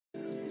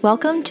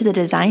Welcome to the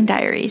Design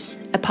Diaries,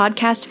 a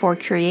podcast for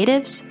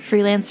creatives,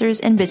 freelancers,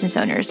 and business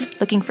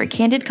owners looking for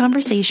candid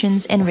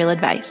conversations and real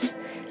advice.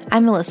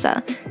 I'm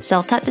Melissa,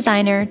 self-taught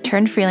designer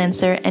turned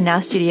freelancer and now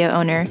studio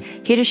owner,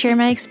 here to share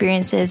my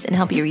experiences and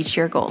help you reach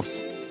your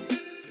goals.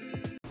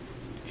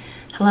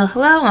 Hello,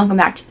 welcome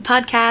back to the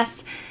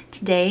podcast.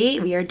 Today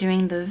we are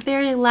doing the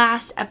very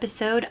last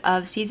episode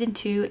of season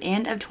 2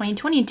 and of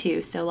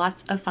 2022, so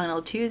lots of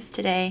final twos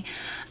today.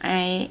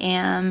 I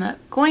am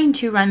going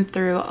to run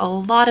through a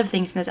lot of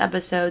things in this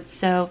episode,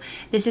 so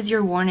this is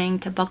your warning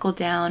to buckle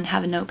down,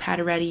 have a notepad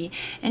ready,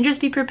 and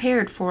just be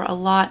prepared for a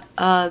lot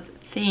of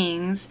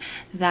things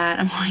that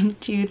I'm going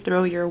to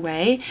throw your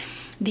way.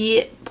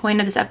 The point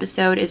of this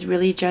episode is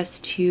really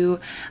just to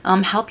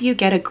help you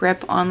get a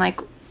grip on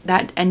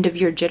that end of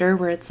your jitter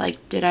where it's like,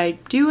 did I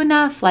do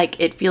enough? Like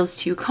it feels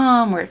too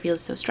calm, or it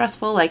feels so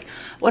stressful. Like,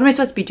 what am I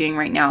supposed to be doing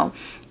right now?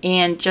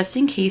 And just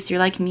in case you're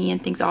like me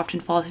and things often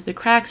fall through the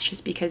cracks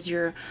just because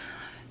you're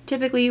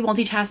typically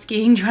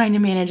multitasking, trying to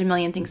manage a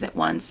million things at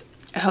once,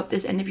 I hope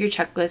this end of your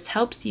checklist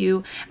helps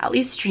you at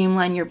least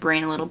streamline your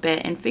brain a little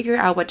bit and figure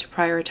out what to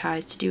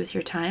prioritize to do with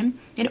your time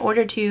in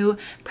order to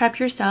prep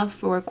yourself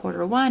for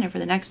quarter one and for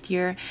the next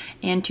year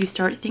and to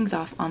start things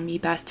off on the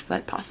best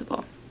foot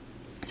possible.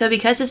 So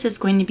because this is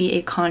going to be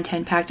a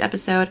content-packed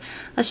episode,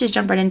 let's just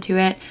jump right into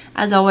it.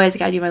 As always, I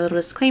gotta do my little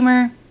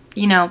disclaimer.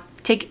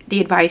 Take the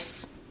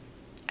advice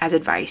as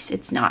advice.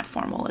 It's not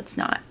formal. It's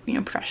not,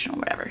 professional,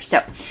 whatever.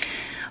 So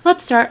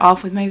let's start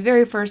off with my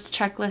very first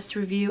checklist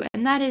review,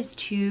 and that is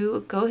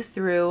to go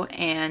through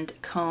and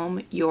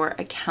comb your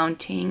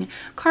accounting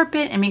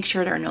carpet and make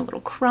sure there are no little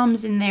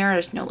crumbs in there.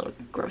 There's no little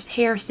gross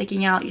hair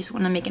sticking out. You just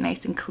want to make it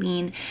nice and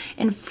clean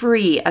and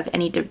free of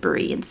any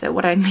debris. And so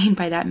what I mean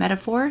by that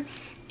metaphor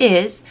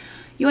is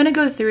you want to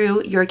go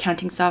through your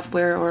accounting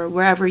software or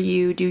wherever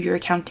you do your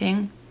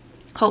accounting.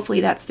 Hopefully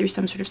that's through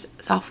some sort of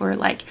software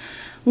like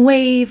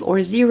Wave or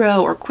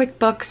Xero or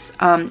QuickBooks,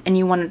 and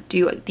you want to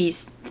do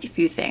these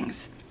few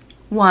things.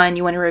 One,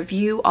 you want to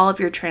review all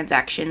of your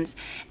transactions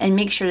and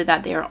make sure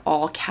that they are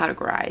all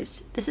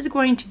categorized. This is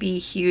going to be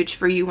huge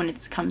for you when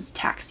it comes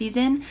tax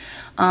season.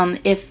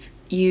 If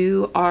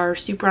you are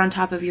super on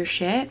top of your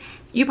shit,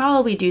 you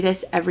probably do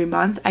this every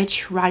month. I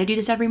try to do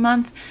this every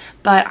month,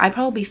 but I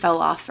probably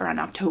fell off around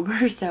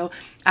October, so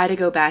I had to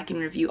go back and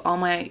review all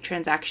my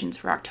transactions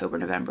for October,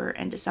 November,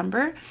 and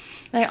December.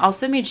 And I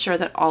also made sure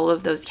that all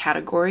of those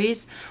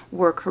categories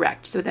were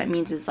correct. So what that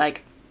means is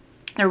like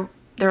there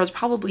was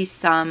probably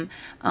some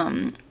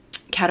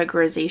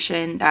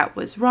categorization that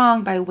was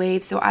wrong by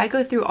Wave. So I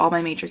go through all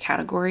my major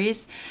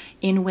categories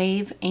in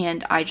Wave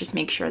and I just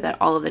make sure that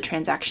all of the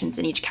transactions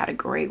in each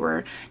category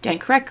were done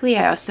correctly.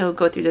 I also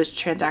go through those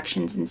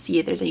transactions and see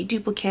if there's any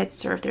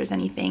duplicates or if there's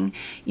anything,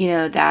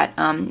 that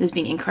is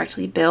being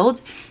incorrectly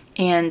billed,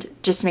 and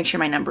just make sure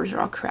my numbers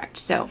are all correct.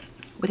 So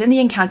within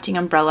the accounting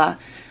umbrella,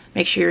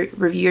 make sure you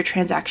review your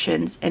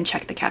transactions and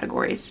check the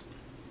categories.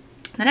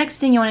 The next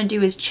thing you want to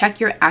do is check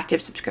your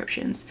active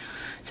subscriptions.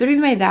 So what I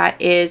mean by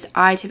that is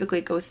I typically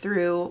go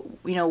through,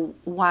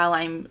 while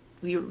I'm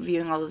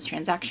reviewing all those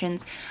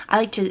transactions, I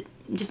like to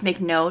just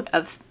make note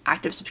of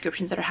active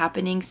subscriptions that are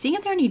happening, seeing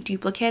if there are any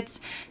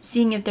duplicates,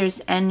 seeing if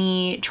there's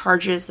any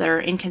charges that are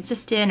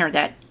inconsistent or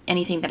that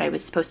anything that I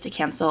was supposed to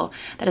cancel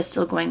that is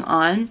still going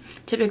on.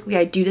 Typically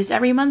I do this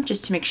every month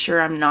just to make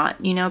sure I'm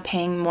not,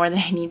 paying more than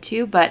I need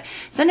to, but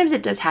sometimes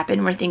it does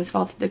happen where things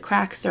fall through the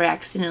cracks, or I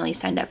accidentally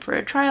signed up for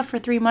a trial for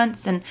 3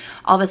 months and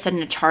all of a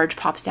sudden a charge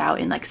pops out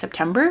in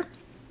September.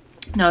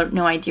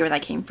 No idea where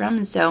that came from.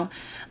 And so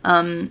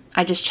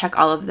I just check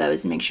all of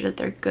those and make sure that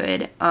they're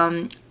good.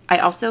 I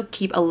also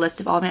keep a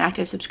list of all my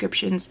active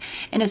subscriptions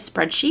in a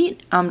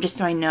spreadsheet, just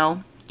so I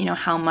know,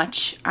 how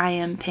much I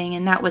am paying.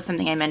 And that was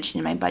something I mentioned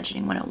in my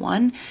Budgeting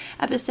 101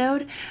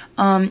 episode.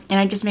 And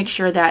I just make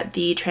sure that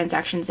the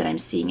transactions that I'm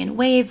seeing in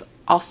Wave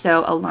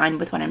also align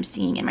with what I'm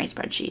seeing in my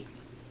spreadsheet.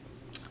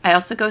 I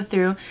also go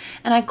through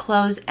and I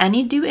close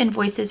any due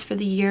invoices for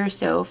the year.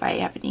 So if I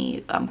have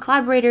any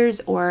collaborators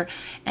or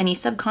any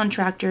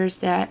subcontractors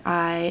that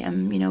I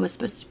am, was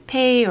supposed to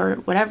pay or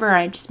whatever,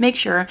 I just make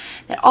sure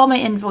that all my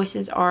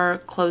invoices are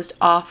closed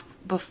off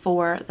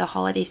before the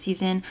holiday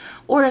season,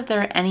 or if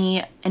there are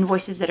any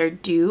invoices that are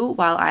due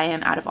while I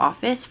am out of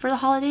office for the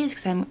holidays,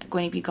 because I'm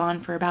going to be gone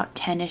for about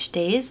 10-ish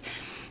days.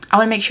 I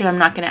want to make sure that I'm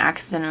not going to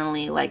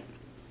accidentally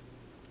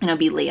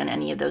be late on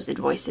any of those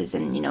invoices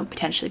and,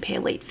 potentially pay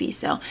a late fee.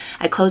 So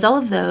I close all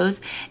of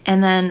those.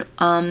 And then,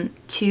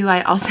 two,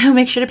 I also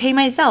make sure to pay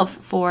myself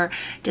for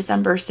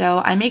December.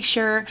 So I make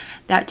sure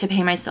that to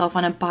pay myself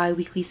on a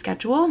bi-weekly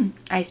schedule.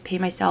 I pay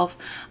myself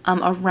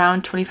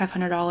around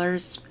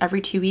 $2,500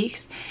 every 2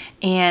 weeks.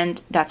 And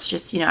that's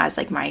just,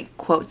 as my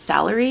quote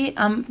salary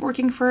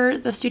working for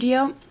the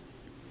studio.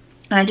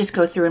 And I just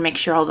go through and make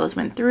sure all those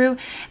went through.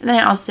 And then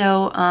I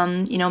also,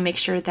 make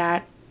sure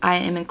that I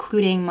am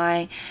including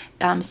my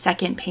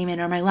second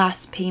payment or my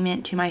last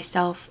payment to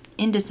myself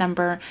in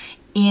December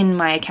in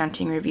my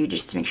accounting review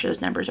just to make sure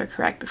those numbers are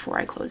correct before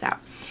I close out.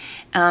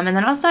 And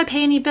then also I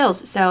pay any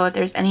bills. So if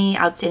there's any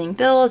outstanding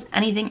bills,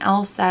 anything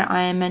else that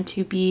I am meant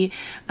to be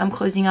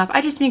closing off,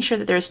 I just make sure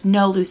that there's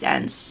no loose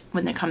ends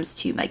when it comes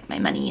to like my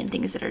money and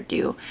things that are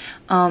due.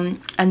 And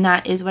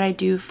that is what I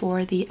do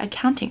for the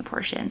accounting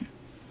portion.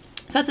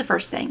 So that's the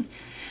first thing.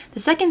 The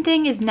second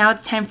thing is now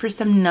it's time for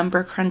some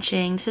number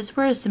crunching. This is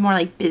where some more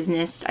like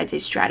business, I'd say,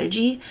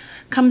 strategy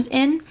comes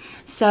in.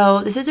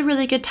 So this is a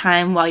really good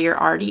time while you're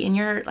already in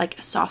your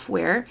like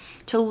software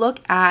to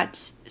look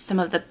at some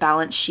of the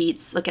balance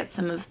sheets, look at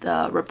some of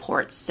the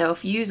reports. So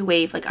if you use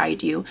Wave like I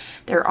do,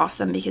 they're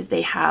awesome because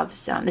they have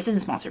some, this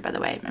isn't sponsored by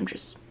the way, I'm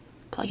just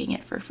plugging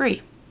it for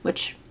free,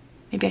 which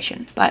maybe I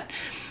shouldn't, but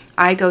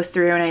I go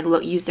through and I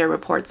use their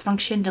reports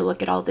function to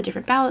look at all the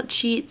different balance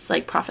sheets,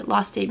 like profit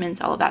loss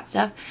statements, all of that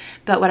stuff.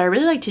 But what I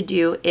really like to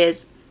do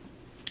is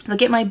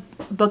look at my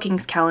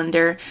bookings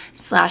calendar /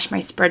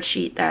 my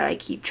spreadsheet that I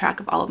keep track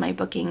of all of my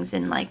bookings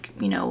and like,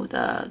 you know,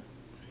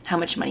 how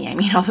much money I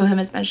made off of them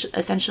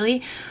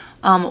essentially,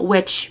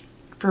 which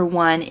for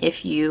one,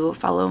 if you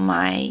follow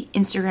my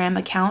Instagram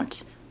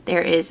account,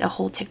 there is a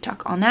whole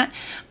TikTok on that.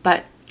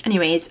 But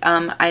anyways,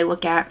 I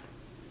look at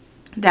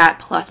that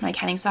plus my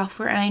accounting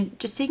software and I'm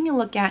just taking a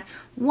look at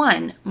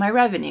 1, my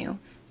revenue,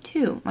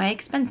 2, my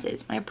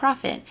expenses, my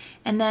profit,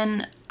 and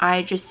then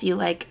I just see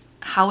like,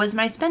 how was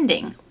my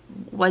spending?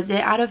 Was it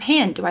out of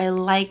hand? Do I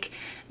like,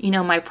 you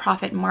know, my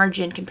profit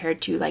margin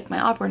compared to like my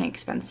operating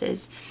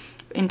expenses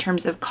in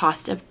terms of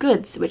cost of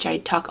goods, which I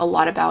talk a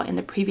lot about in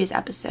the previous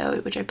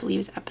episode, which I believe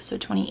is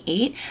episode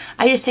 28.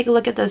 I just take a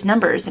look at those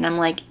numbers and I'm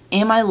like,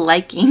 am I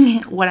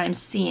liking what I'm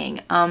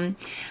seeing? I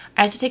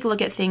also take a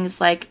look at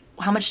things like,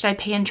 how much did I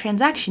pay in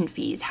transaction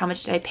fees? How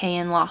much did I pay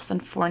in loss on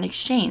foreign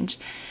exchange?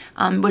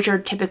 Which are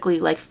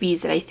typically like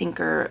fees that I think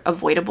are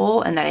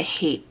avoidable and that I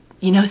hate,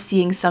 you know,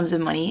 seeing sums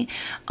of money,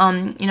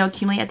 you know,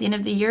 accumulate at the end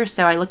of the year.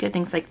 So I look at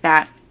things like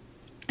that.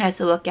 I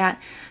also look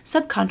at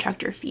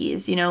subcontractor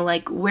fees, you know,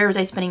 like where was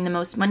I spending the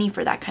most money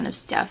for that kind of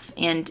stuff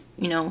and,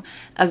 you know,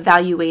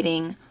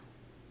 evaluating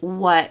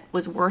what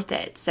was worth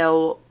it.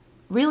 So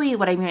really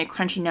what I mean by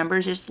crunchy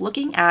numbers is just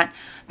looking at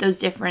those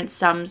different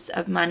sums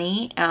of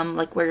money,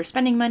 like where you're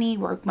spending money,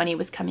 where money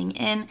was coming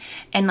in,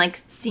 and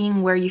like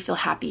seeing where you feel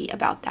happy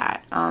about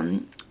that.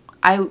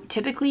 I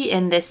typically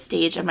in this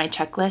stage of my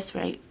checklist,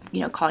 where I,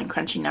 you know, calling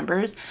crunchy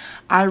numbers,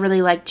 I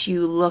really like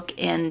to look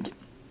and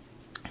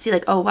see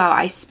like, oh wow,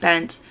 I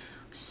spent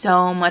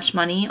so much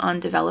money on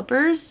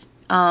developers,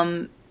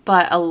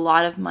 but a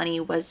lot of money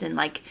was in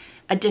like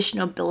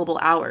additional billable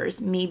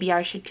hours. Maybe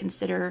I should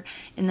consider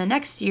in the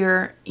next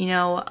year, you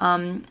know,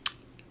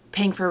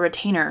 paying for a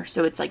retainer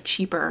so it's like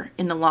cheaper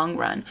in the long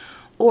run.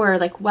 Or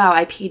like, wow,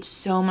 I paid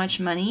so much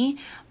money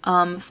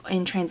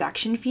in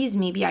transaction fees.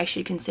 Maybe I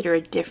should consider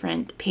a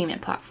different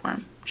payment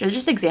platform. So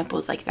just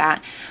examples like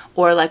that.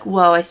 Or like,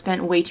 whoa, I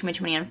spent way too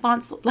much money on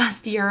fonts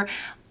last year,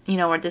 you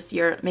know, or this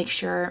year. Make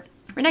sure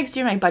for next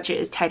year my budget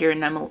is tighter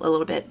and I'm a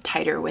little bit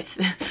tighter with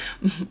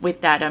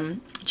with that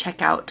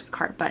checkout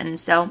cart button.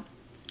 So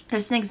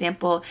just an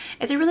example.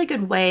 It's a really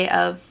good way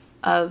of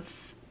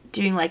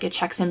doing like a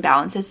checks and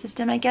balances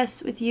system, I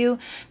guess, with you,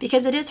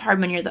 because it is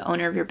hard when you're the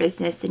owner of your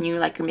business and you're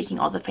making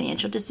all the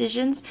financial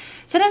decisions.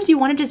 Sometimes you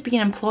want to just be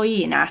an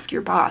employee and ask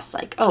your boss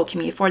like, oh, can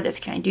we afford this?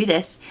 Can I do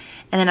this?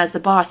 And then as the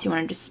boss, you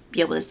want to just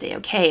be able to say,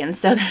 okay. And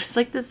so there's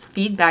like this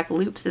feedback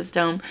loop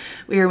system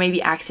where you're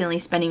maybe accidentally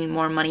spending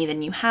more money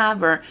than you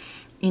have, or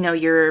you know,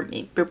 your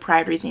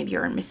priorities maybe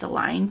are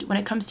misaligned when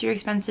it comes to your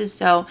expenses.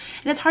 So,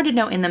 and it's hard to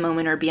know in the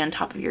moment or be on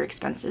top of your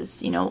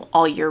expenses, you know,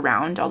 all year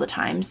round, all the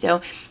time.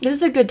 So this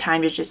is a good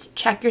time to just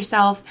check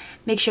yourself,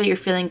 make sure you're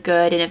feeling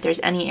good. And if there's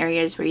any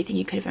areas where you think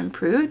you could have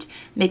improved,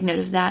 make note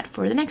of that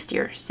for the next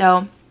year.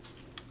 So,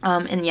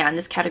 and yeah, in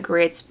this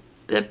category, it's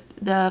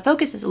the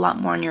focus is a lot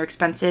more on your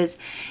expenses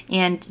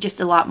and just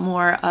a lot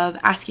more of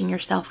asking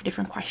yourself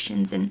different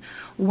questions and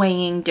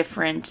weighing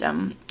different,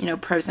 you know,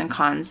 pros and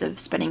cons of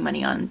spending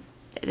money on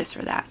this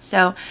or that.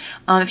 So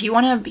if you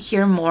want to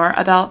hear more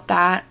about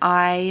that,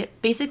 I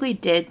basically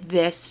did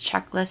this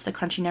checklist, the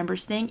crunchy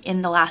numbers thing,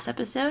 in the last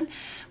episode,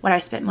 what I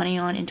spent money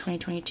on in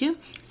 2022.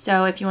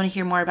 So if you want to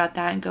hear more about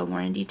that and go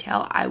more in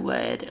detail, I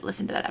would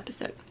listen to that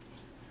episode.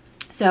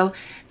 So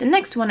the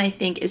next one I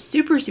think is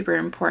super, super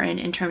important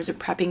in terms of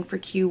prepping for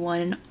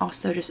Q1 and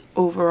also just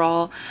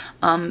overall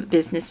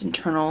business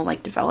internal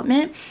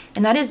development.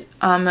 And that is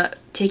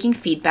taking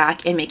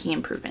feedback and making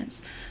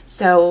improvements.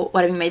 So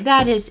what I mean by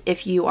that is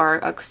if you are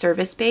a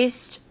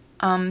service-based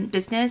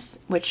business,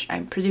 which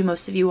I presume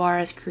most of you are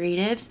as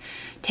creatives,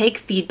 take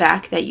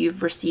feedback that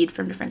you've received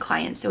from different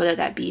clients. So whether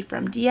that be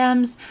from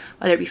DMs,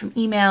 whether it be from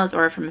emails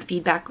or from a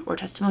feedback or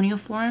testimonial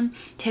forum,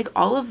 take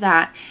all of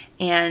that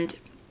and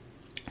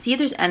see if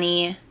there's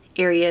any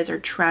areas or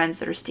trends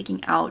that are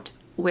sticking out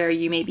where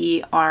you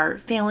maybe are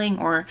failing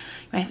or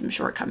you might have some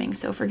shortcomings.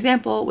 So for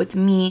example, with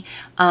me,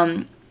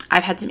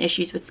 I've had some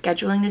issues with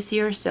scheduling this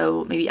year.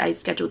 So maybe I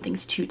scheduled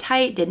things too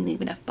tight, didn't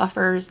leave enough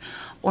buffers,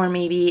 or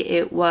maybe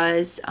it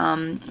was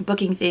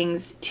booking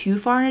things too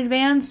far in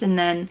advance and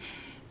then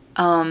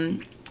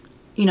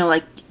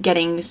like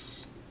getting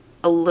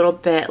a little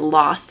bit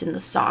lost in the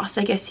sauce,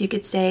 I guess you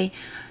could say.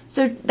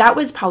 So that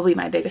was probably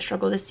my biggest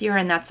struggle this year,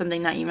 and that's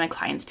something that my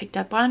clients picked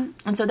up on.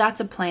 And so that's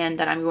a plan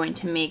that I'm going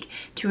to make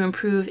to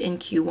improve in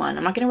Q1.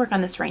 I'm not going to work on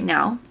this right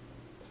now,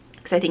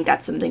 because I think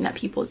that's something that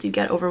people do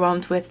get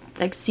overwhelmed with,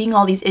 like seeing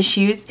all these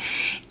issues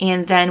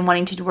and then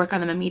wanting to work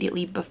on them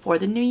immediately before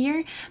the new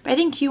year. But I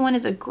think Q1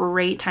 is a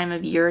great time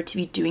of year to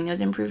be doing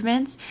those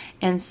improvements.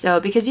 And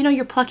so because,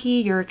 you're plucky,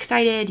 you're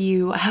excited,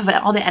 you have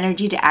all the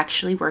energy to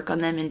actually work on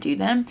them and do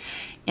them.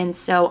 And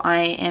so I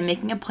am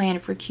making a plan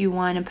for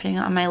Q1 and putting it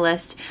on my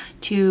list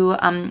to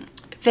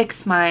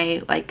fix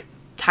my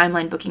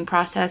timeline booking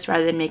process,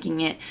 rather than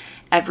making it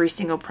every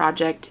single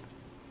project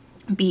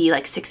be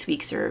 6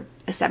 weeks or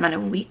a set amount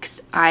of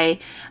weeks.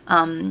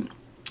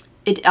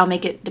 I'll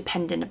make it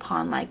dependent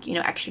upon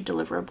extra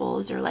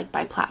deliverables, or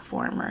by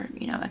platform, or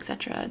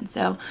etc. And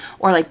so,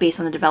 or based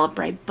on the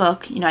developer I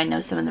book, I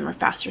know some of them are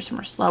faster, some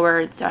are slower,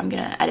 and so I'm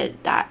gonna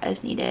edit that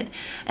as needed.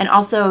 And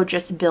also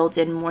just build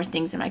in more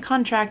things in my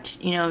contract,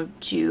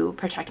 to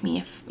protect me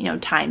if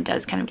time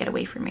does kind of get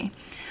away from me.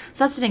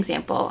 So that's an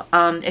example.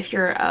 If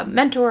you're a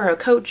mentor or a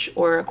coach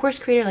or a course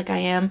creator like I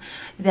am,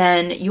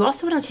 then you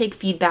also want to take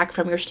feedback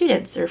from your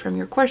students, or from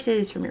your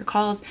courses, from your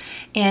calls,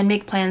 and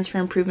make plans for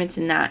improvements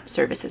in that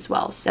service as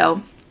well.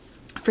 So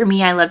for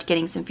me, I loved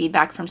getting some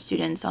feedback from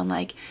students on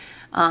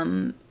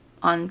on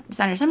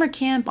Designer Summer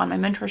Camp, on my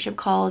mentorship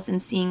calls,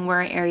 and seeing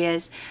where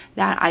areas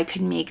that I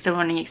could make the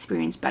learning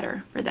experience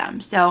better for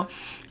them. So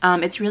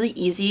it's really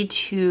easy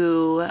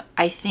to,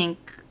 I think,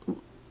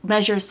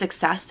 measure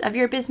success of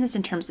your business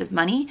in terms of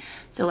money.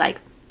 So what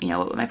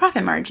were my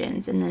profit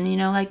margins? And then,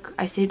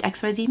 I saved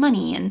XYZ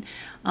money,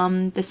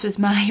 and this was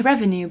my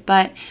revenue.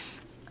 But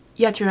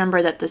you have to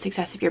remember that the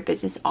success of your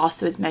business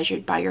also is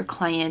measured by your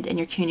client and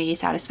your community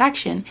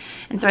satisfaction.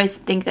 And so I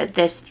think that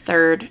this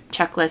third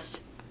checklist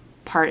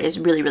part is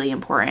really, really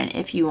important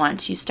if you want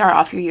to start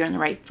off your year on the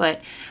right foot,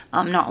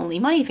 not only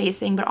money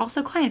facing, but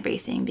also client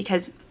facing.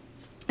 Because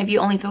if you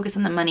only focus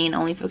on the money and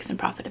only focus on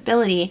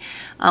profitability,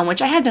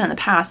 which I have done in the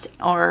past,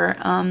 or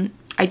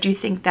I do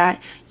think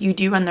that you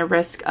do run the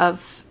risk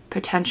of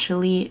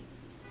potentially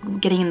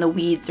getting in the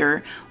weeds,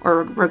 or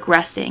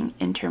regressing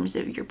in terms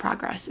of your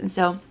progress. And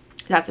so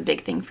that's a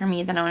big thing for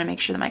me. Then I want to make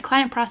sure that my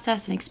client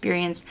process and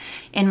experience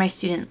and my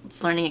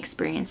students' learning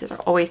experiences are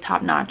always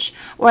top notch,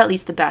 or at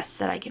least the best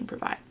that I can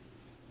provide.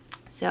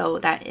 So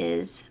that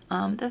is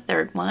the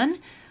third one.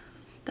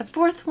 The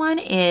fourth one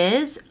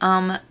is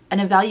an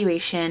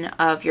evaluation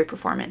of your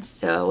performance.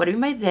 So what I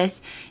mean by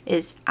this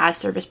is, as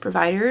service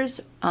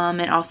providers,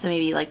 and also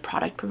maybe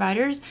product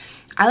providers,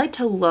 I like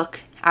to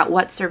look at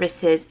what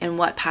services and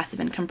what passive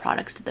income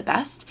products did the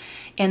best.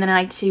 And then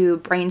I like to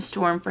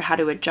brainstorm for how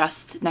to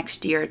adjust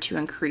next year to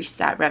increase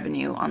that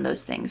revenue on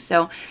those things.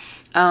 So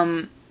what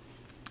I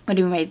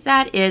mean by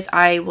that is,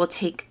 I will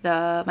take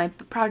my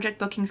project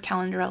bookings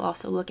calendar. I'll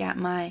also look at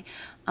my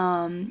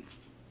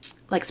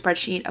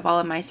spreadsheet of all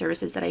of my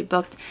services that I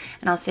booked,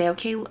 and I'll say,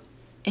 okay,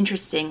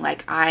 interesting.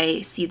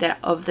 I see that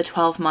of the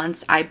 12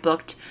 months, I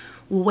booked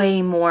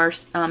way more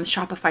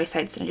Shopify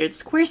sites than I did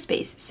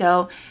Squarespace.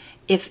 So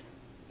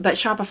but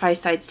Shopify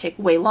sites take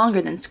way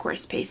longer than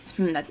Squarespace.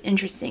 That's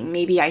interesting.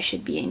 Maybe I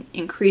should be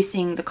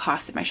increasing the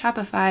cost of my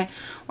Shopify,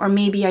 or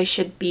maybe I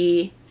should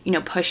be,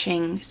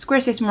 pushing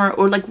Squarespace more,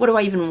 or what do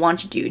I even want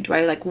to do? Do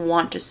I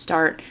want to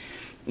start,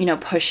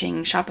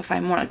 pushing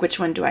Shopify more? Which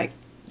one do I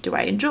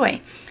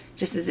enjoy?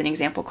 Just as an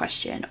example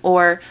question.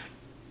 Or,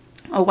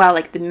 oh wow,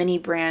 the mini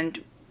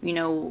brand,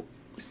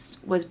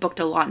 was booked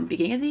a lot in the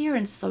beginning of the year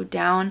and slowed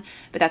down,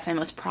 but that's my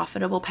most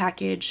profitable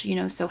package,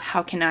 so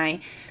how can I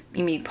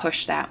maybe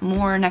push that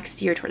more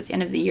next year towards the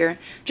end of the year?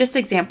 Just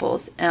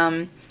examples.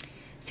 Same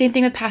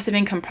thing with passive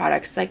income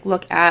products.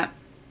 Look at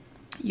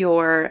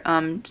your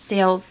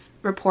sales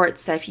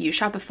reports that if you use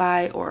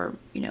Shopify or,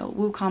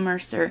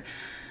 WooCommerce or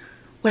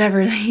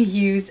whatever they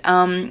use,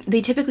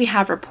 they typically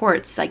have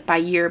reports by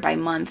year, by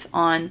month,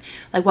 on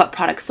what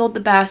products sold the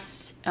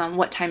best,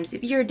 what times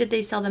of year did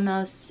they sell the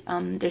most.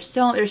 There's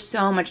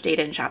so much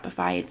data in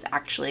Shopify. It's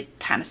actually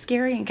kind of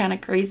scary and kind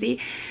of crazy.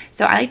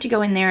 So I like to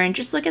go in there and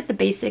just look at the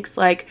basics,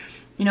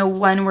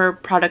 when were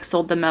products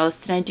sold the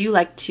most. And I do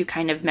like to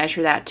kind of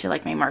measure that to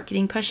my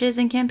marketing pushes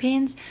and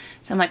campaigns.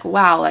 So I'm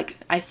wow,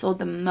 I sold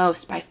the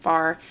most by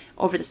far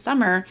over the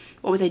summer.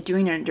 What was I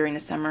doing during the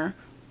summer?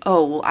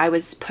 Oh, well, I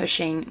was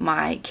pushing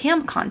my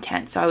camp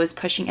content. So I was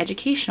pushing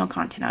educational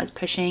content. I was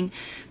pushing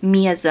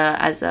me as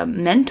a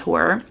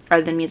mentor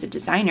rather than me as a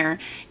designer.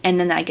 And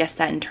then I guess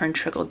that in turn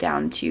trickled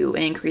down to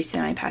an increase in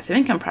my passive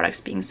income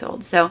products being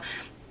sold. So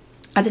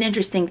that's an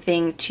interesting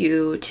thing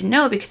to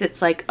know, because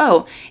it's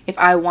oh, if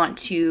I want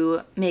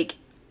to make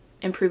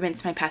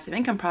improvements to my passive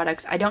income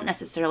products, I don't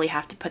necessarily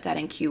have to put that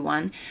in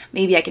Q1.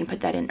 Maybe I can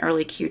put that in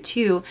early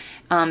Q2,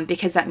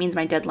 because that means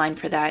my deadline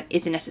for that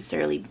isn't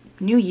necessarily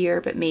New Year,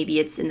 but maybe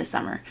it's in the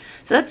summer.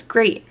 So that's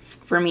great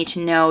for me to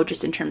know,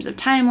 just in terms of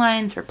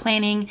timelines for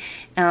planning.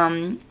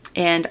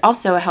 And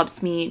also it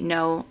helps me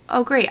know,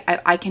 oh great,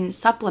 I can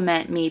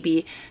supplement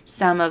maybe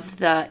some of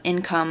the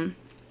income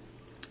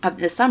of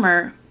the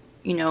summer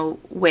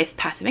with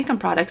passive income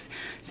products.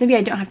 So maybe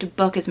I don't have to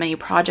book as many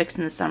projects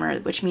in the summer,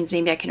 which means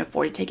maybe I can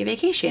afford to take a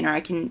vacation, or I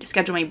can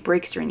schedule my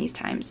breaks during these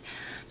times.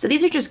 So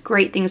these are just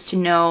great things to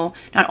know,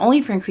 not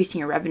only for increasing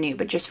your revenue,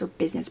 but just for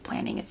business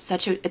planning. It's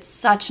such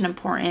an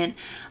important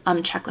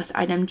checklist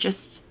item,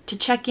 just to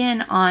check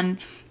in on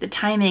the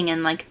timing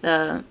and like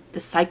the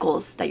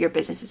cycles that your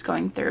business is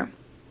going through.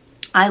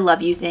 I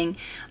love using,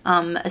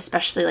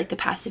 especially like the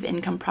passive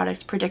income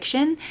products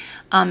prediction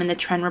and the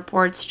trend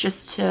reports,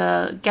 just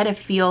to get a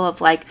feel of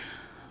like,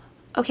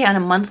 okay, on a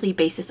monthly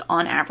basis,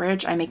 on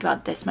average, I make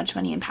about this much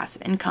money in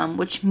passive income,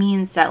 which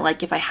means that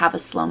like if I have a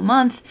slow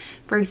month,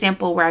 for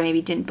example, where I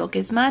maybe didn't book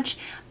as much,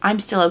 I'm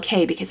still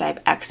okay because I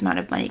have X amount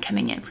of money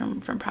coming in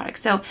from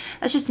products. So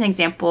that's just an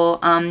example.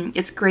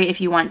 It's great if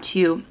you want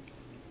to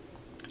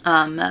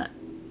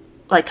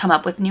like come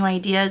up with new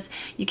ideas.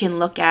 You can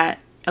look at,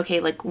 okay,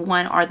 like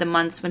when are the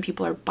months when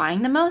people are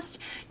buying the most?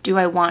 Do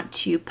I want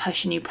to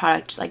push a new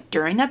product like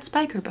during that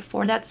spike or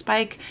before that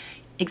spike?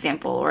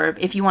 Example. Or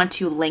if you want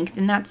to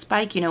lengthen that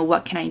spike,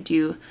 what can I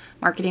do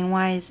marketing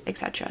wise,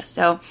 etc.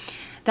 So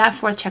that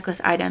fourth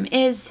checklist item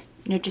is,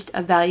 just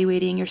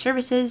evaluating your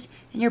services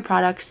and your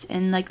products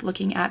and like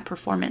looking at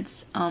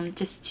performance,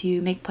 just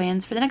to make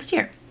plans for the next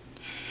year.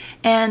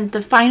 And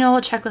the final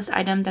checklist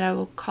item that I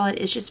will call it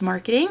is just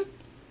marketing.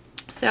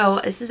 So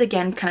this is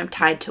again kind of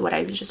tied to what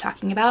I was just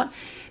talking about,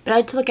 but I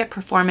like to look at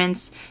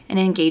performance and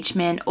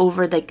engagement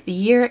over like the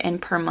year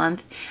and per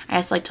month. I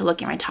just like to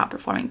look at my top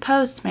performing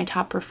posts, my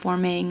top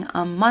performing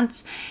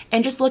months,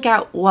 and just look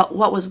at what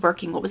was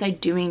working, what was I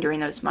doing during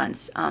those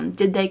months.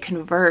 Did they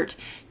convert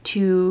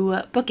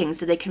to bookings?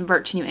 Did they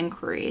convert to new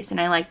inquiries?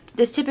 And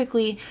this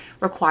typically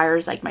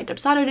requires like my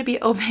Dubsado to be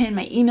open,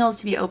 my emails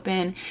to be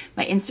open,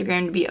 my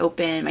Instagram to be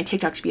open, my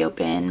TikTok to be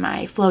open,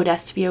 my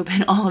Flowdesk to be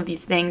open, all of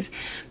these things.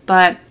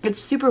 But it's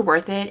super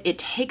worth it. It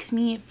takes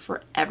me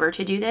forever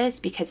to do this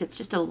because it's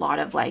just a lot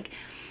of like,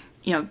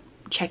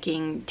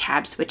 checking,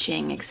 tab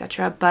switching,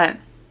 etc. But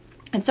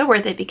it's so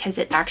worth it because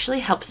it actually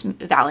helps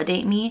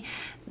validate me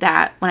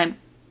that when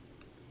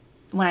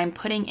I'm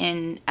putting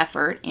in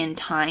effort and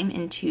time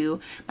into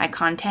my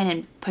content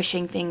and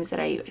pushing things that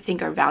I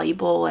think are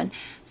valuable and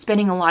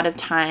spending a lot of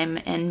time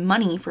and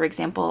money, for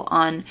example,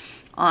 on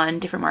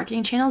different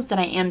marketing channels, that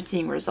I am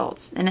seeing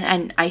results.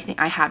 And I think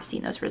I have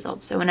seen those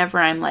results. So whenever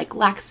I'm like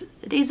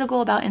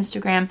lackadaisical about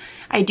Instagram,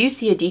 I do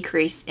see a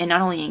decrease in not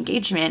only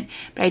engagement,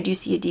 but I do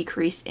see a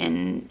decrease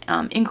in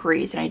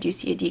inquiries, and I do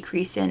see a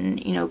decrease in,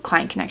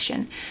 client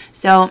connection.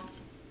 So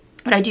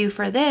what I do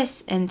for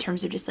this in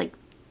terms of just like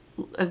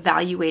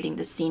evaluating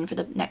the scene for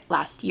the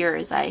last year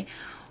is I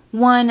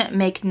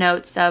make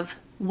notes of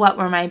what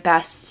were my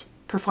best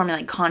performing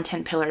like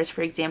content pillars,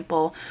 for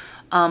example.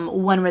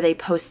 When were they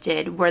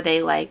posted? Were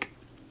they like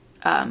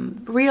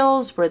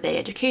reels? Were they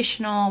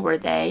educational? Were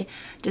they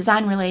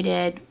design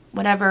related?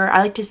 Whatever. I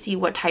like to see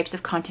what types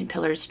of content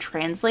pillars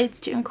translates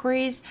to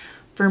inquiries.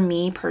 For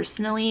me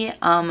personally,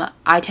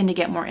 I tend to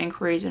get more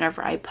inquiries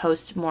whenever I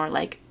post more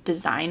like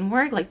design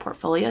work, like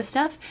portfolio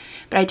stuff,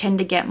 but I tend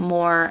to get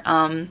more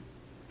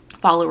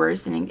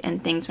followers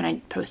and things when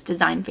I post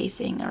design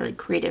facing or like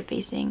creative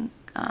facing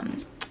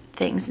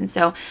things. And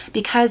so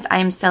because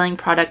I'm selling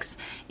products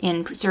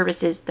and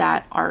services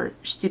that are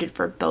suited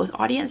for both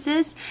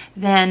audiences,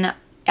 then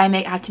I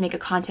may have to make a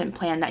content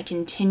plan that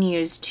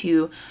continues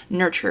to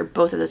nurture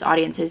both of those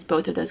audiences,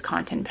 both of those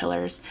content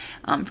pillars,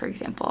 for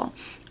example.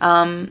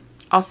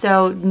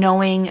 Also,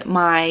 knowing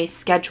my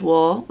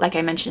schedule, like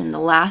I mentioned in the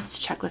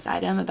last checklist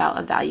item about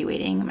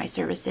evaluating my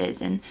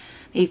services and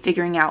maybe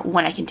figuring out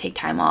when I can take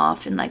time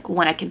off and like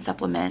when I can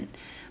supplement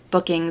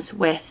bookings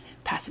with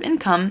passive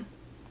income.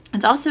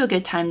 It's also a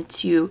good time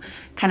to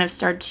kind of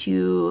start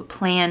to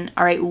plan,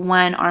 all right,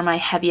 when are my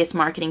heaviest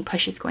marketing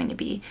pushes going to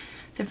be?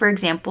 So for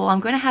example, I'm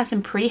going to have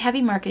some pretty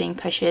heavy marketing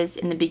pushes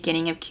in the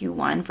beginning of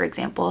Q1, for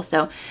example.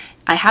 So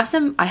I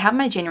have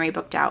my January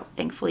booked out,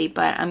 thankfully,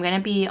 but I'm going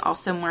to be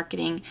also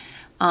marketing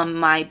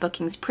my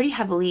bookings pretty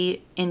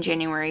heavily in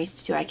January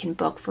so I can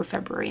book for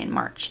February and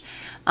March.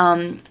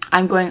 I'm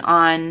going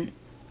on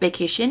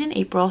vacation in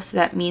April, so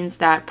that means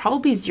that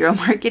probably zero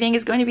marketing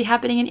is going to be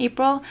happening in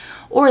April,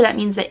 or that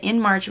means that in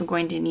March I'm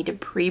going to need to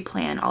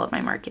pre-plan all of my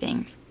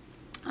marketing.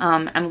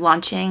 I'm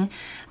launching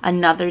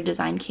another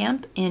design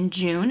camp in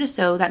June,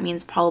 so that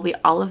means probably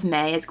all of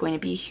May is going to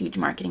be a huge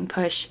marketing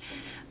push.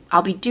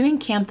 I'll be doing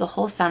camp the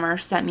whole summer,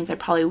 so that means I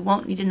probably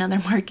won't need another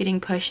marketing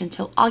push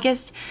until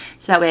August,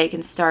 so that way I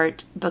can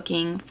start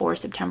booking for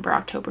September,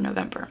 October,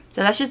 November.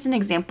 So that's just an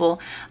example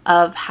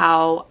of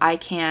how I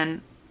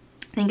can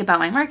think about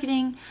my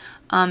marketing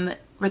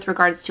with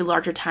regards to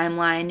larger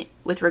timeline,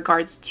 with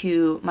regards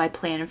to my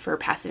plan for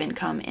passive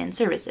income and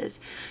services.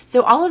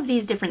 So all of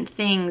these different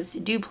things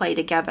do play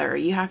together.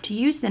 You have to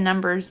use the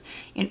numbers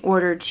in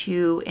order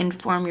to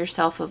inform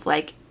yourself of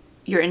like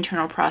your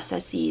internal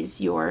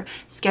processes, your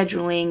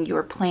scheduling,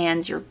 your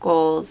plans, your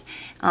goals,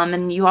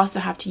 and you also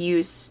have to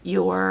use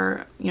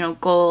your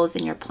goals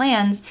and your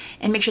plans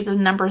and make sure that the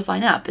numbers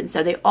line up. And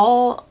so they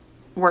all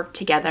work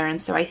together.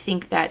 And so I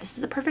think that this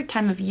is the perfect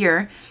time of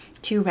year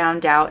to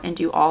round out and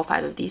do all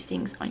 5 of these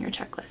things on your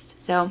checklist.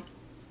 So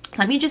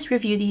let me just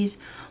review these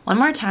one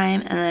more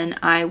time, and then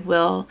I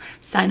will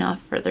sign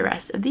off for the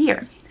rest of the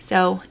year.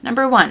 So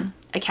number 1,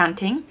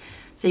 accounting.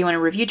 So you want to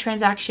review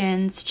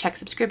transactions, check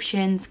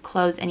subscriptions,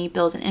 close any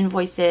bills and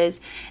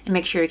invoices, and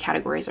make sure your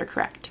categories are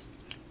correct.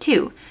 2,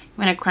 you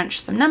want to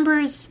crunch some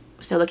numbers.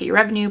 So look at your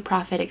revenue,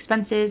 profit,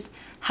 expenses.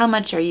 How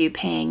much are you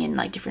paying in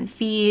like different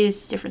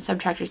fees, different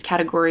subtractors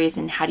categories,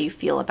 and how do you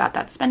feel about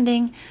that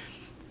spending?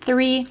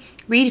 3,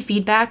 read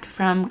feedback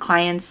from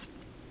clients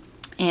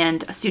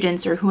and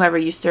students or whoever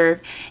you serve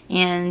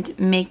and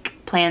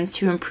make plans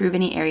to improve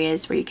any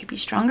areas where you could be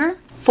stronger.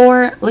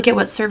 4, look at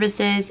what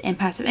services and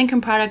passive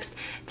income products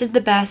did the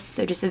best,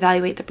 so just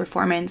evaluate the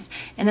performance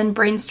and then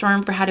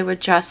brainstorm for how to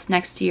adjust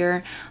next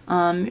year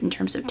in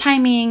terms of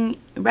timing,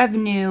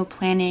 revenue,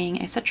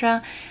 planning,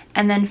 etc.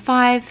 And then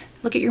 5,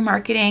 look at your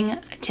marketing,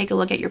 take a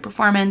look at your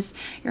performance,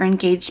 your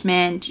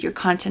engagement, your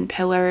content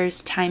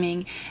pillars,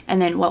 timing,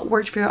 and then what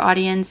worked for your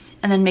audience,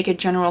 and then make a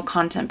general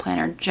content plan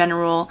or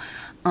general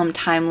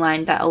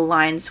timeline that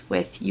aligns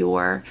with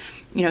your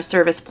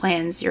service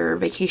plans, your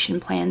vacation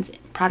plans,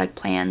 product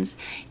plans,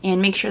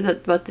 and make sure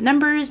that both the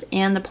numbers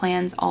and the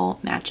plans all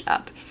match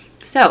up.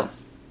 So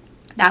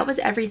that was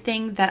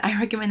everything that I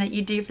recommend that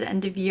you do for the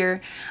end of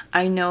year.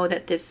 I know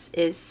that this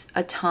is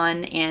a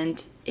ton,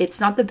 and it's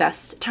not the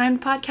best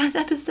timed podcast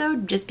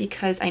episode just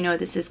because I know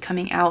this is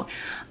coming out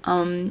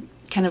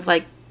kind of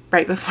like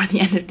right before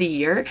the end of the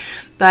year,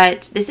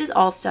 but this is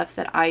all stuff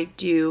that I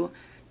do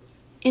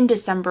in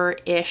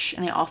December-ish,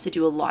 and I also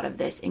do a lot of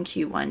this in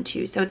Q1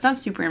 too. So it's not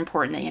super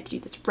important that you have to do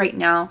this right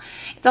now.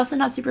 It's also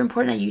not super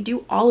important that you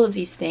do all of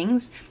these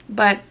things,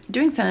 but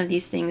doing some of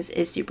these things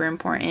is super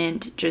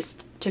important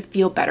just to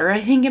feel better,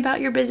 I think, about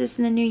your business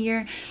in the new year.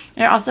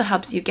 And it also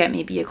helps you get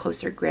maybe a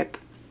closer grip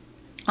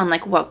on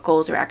like what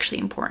goals are actually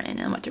important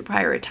and what to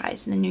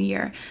prioritize in the new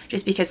year,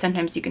 just because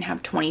sometimes you can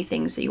have 20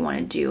 things that you want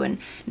to do and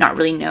not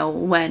really know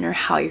when or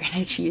how you're going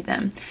to achieve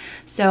them.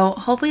 So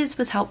hopefully this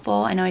was helpful.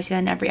 I know I say that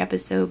in every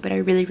episode, but I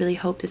really, really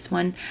hope this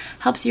one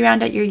helps you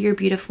round out your year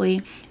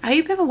beautifully. I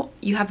hope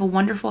you have a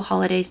wonderful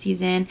holiday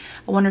season,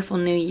 a wonderful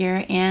new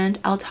year, and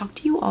I'll talk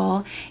to you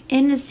all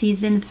in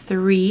season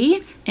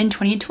 3 in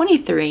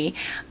 2023.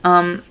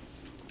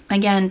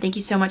 Again, thank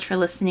you so much for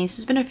listening. This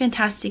has been a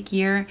fantastic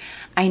year.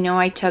 I know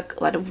I took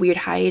a lot of weird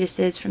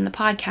hiatuses from the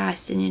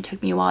podcast, and it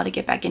took me a while to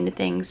get back into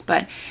things,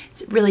 but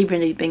it's really,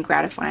 really been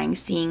gratifying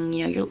seeing,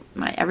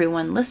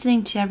 everyone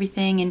listening to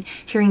everything and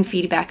hearing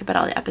feedback about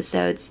all the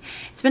episodes.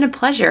 It's been a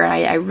pleasure.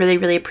 I really,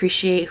 really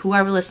appreciate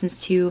whoever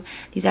listens to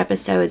these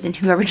episodes and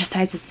whoever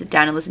decides to sit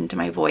down and listen to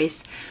my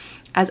voice.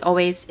 As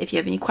always, if you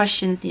have any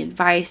questions, need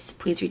advice,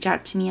 please reach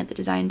out to me at the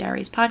Design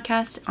Diaries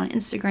podcast on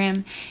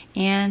Instagram,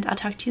 and I'll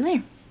talk to you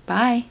later.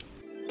 Bye.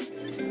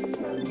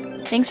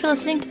 Thanks for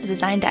listening to the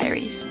Design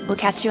Diaries. We'll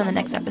catch you on the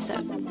next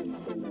episode.